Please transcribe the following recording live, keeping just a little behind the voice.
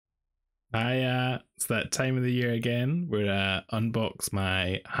It's that time of the year again where I unbox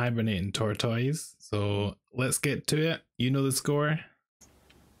my hibernating tortoise. So let's get to it. You know the score.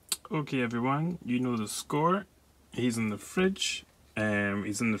 Okay, everyone, you know the score. He's in the fridge.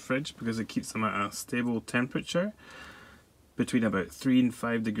 He's in the fridge because it keeps him at a stable temperature between about 3 and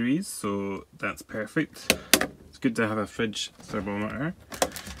 5 degrees. So that's perfect. It's good to have a fridge thermometer.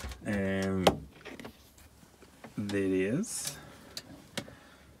 There he is.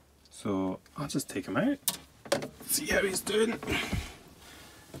 So I'll just take him out, see how he's doing.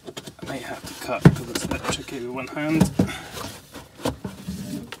 I might have to cut because it's a bit tricky with one hand.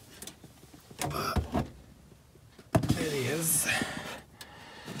 But there he is.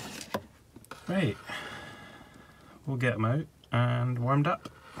 Right, we'll get him out and warmed up.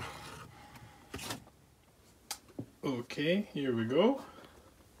 Okay, here we go.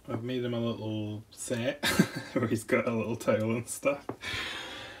 I've made him a little set where he's got a little towel and stuff.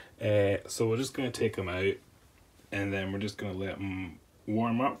 So we're just going to take him out and then we're just going to let him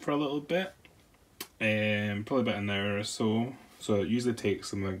warm up for a little bit, probably about an hour or so. So it usually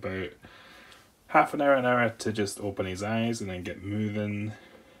takes him about half an hour to just open his eyes and then get moving,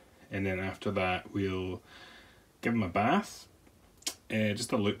 and then after that we'll give him a bath,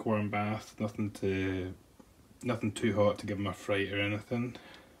 just a lukewarm bath, nothing too hot to give him a fright or anything.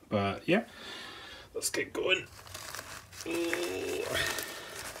 But yeah, let's get going.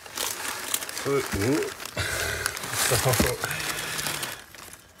 So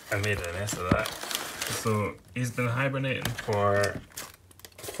I made a mess of that. So he's been hibernating for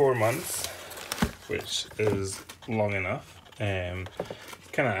 4 months, which is long enough. Kind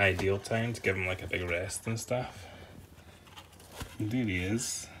of ideal time to give him like a big rest and stuff. And there he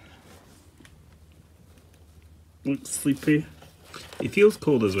is. Looks sleepy. He feels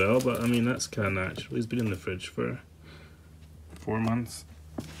cold as well, but I mean that's kind of natural. He's been in the fridge for 4 months.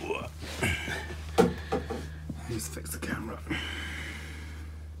 Just fix the camera.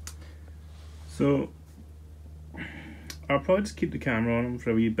 So I'll probably just keep the camera on him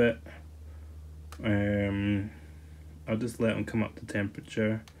for a wee bit. I'll just let him come up to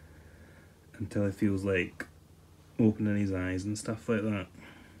temperature until he feels like opening his eyes and stuff like that.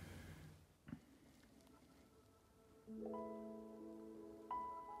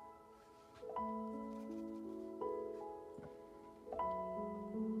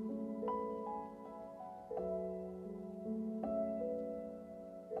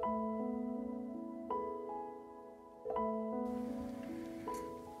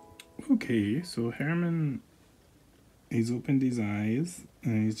 Okay, so Herman, he's opened his eyes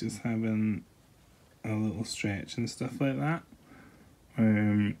and he's just having a little stretch and stuff like that.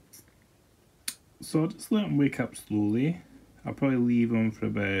 So I'll just let him wake up slowly. I'll probably leave him for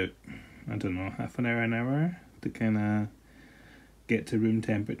about, I don't know, half an hour to kind of get to room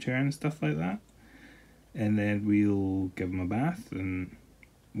temperature and stuff like that. And then we'll give him a bath and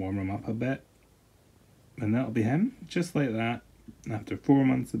warm him up a bit. And that'll be him, just like that. After 4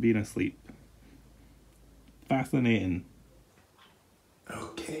 months of being asleep. Fascinating.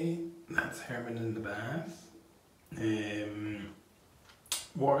 Okay, that's Herman in the bath.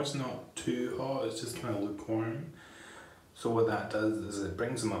 Water's not too hot, it's just kind of lukewarm. So what that does is it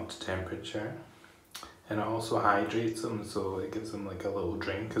brings him up to temperature, and it also hydrates him, so it gives him like a little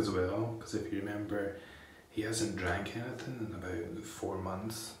drink as well. Because if you remember, he hasn't drank anything in about 4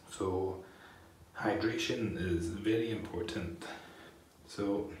 months, so hydration is very important.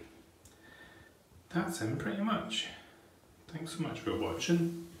 So that's him pretty much. Thanks so much for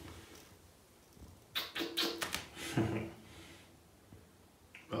watching.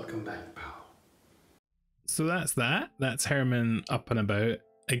 Welcome back, pal. So that's that. That's Herman up and about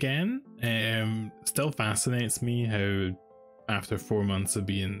again. Still fascinates me how after 4 months of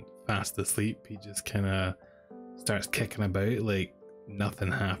being fast asleep, he just kind of starts kicking about like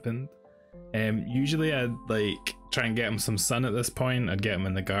nothing happened. Usually I'd like try and get him some sun at this point. I'd get him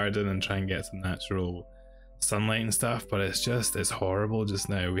in the garden and try and get some natural sunlight and stuff, but it's horrible just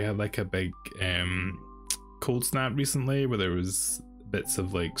now. We had like a big cold snap recently where there was bits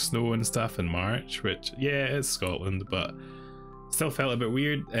of like snow and stuff in March, which yeah, it's Scotland, but still felt a bit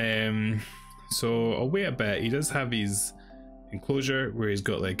weird. So I'll wait a bit. He does have his enclosure where he's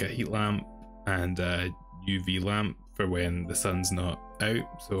got like a heat lamp and a UV lamp for when the sun's not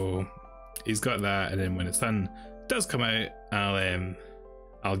out, so he's got that, and then when the sun does come out,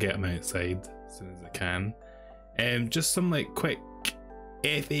 I'll get him outside as soon as I can. Just some like quick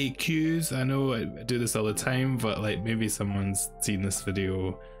FAQs. I know I do this all the time, but like maybe someone's seen this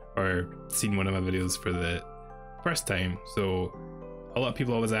video or seen one of my videos for the first time. So a lot of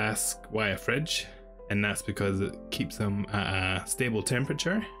people always ask why a fridge, and that's because it keeps them at a stable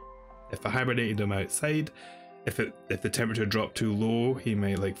temperature. if I hibernated him outside, if the temperature dropped too low, he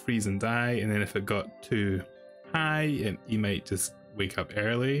might like freeze and die, and then if it got too high, he might just wake up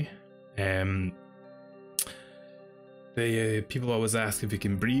early. People always ask if you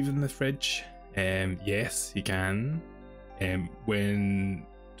can breathe in the fridge. Yes, you can. When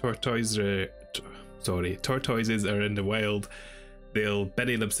tortoises are in the wild, they'll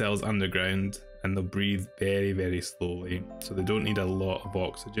bury themselves underground and they'll breathe very, very slowly, so they don't need a lot of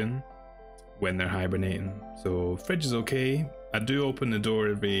oxygen when they're hibernating. So fridge is okay. I do open the door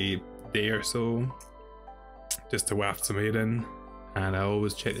every day or so just to waft some air in, and I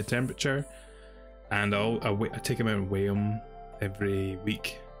always check the temperature, and I take him out and weigh him every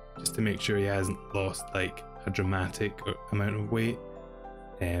week just to make sure he hasn't lost like a dramatic amount of weight,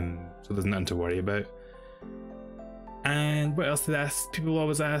 so there's nothing to worry about. And what else did I ask? People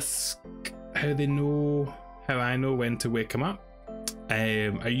always ask how I know when to wake him up.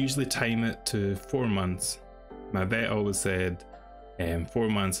 I usually time it to 4 months. My vet always said 4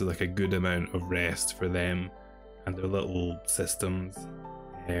 months is like a good amount of rest for them and their little systems.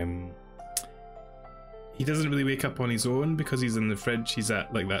 He doesn't really wake up on his own because he's in the fridge. He's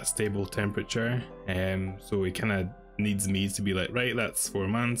at like that stable temperature, so he kind of needs me to be like, right, that's 4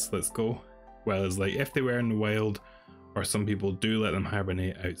 months, let's go. Whereas like if they were in the wild, or some people do let them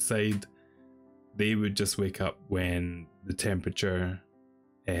hibernate outside, they would just wake up when the temperature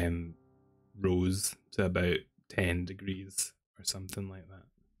rose to about 10 degrees or something like that.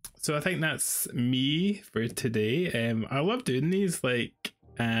 So I think that's me for today. I love doing these, like,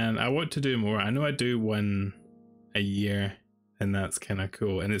 and I want to do more. I know I do one a year, and that's kind of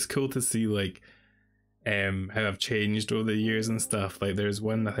cool. And it's cool to see like how I've changed over the years and stuff. Like there's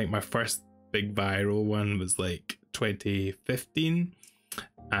one, I think my first big viral one was like 2015,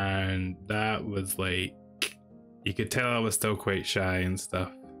 and that was like, you could tell I was still quite shy and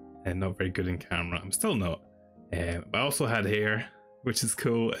stuff and not very good in camera. I'm still not, but I also had hair, which is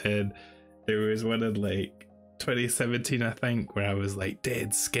cool. And there was one in like 2017, I think, where I was like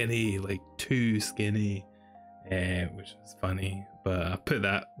dead skinny, like too skinny, which was funny, but I put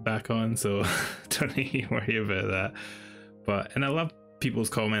that back on, so don't need to worry about that. And I love people's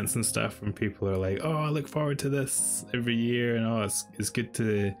comments and stuff when people are like, oh, I look forward to this every year, and oh, it's good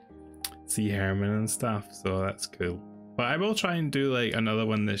to see Herman and stuff, so that's cool. But I will try and do like another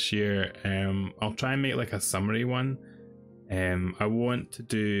one this year. I'll try and make like a summary one. I want to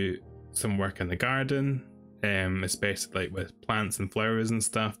do some work in the garden, especially like with plants and flowers and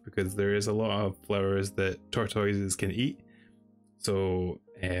stuff, because there is a lot of flowers that tortoises can eat. So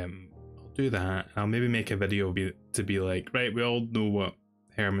I'll do that. I'll maybe make a video to be like, right, we all know what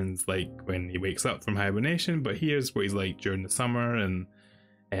Herman's like when he wakes up from hibernation, but here's what he's like during the summer, and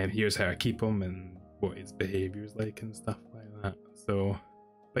here's how I keep him and what his behavior is like and stuff like that. So,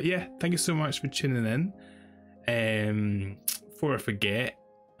 but yeah, thank you so much for tuning in. Before I forget,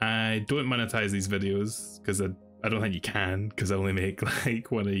 I don't monetize these videos because I don't think you can, because I only make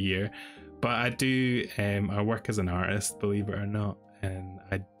like one a year. But I do. I work as an artist, believe it or not, and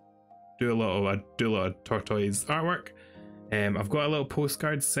I do a lot of tortoise artwork. I've got a little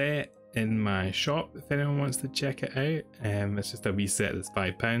postcard set in my shop if anyone wants to check it out. It's just a wee set that's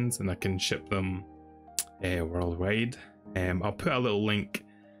 £5, and I can ship them worldwide. I'll put a little link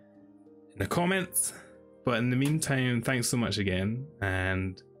in the comments. But in the meantime, thanks so much again,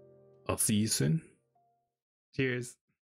 and I'll see you soon. Cheers.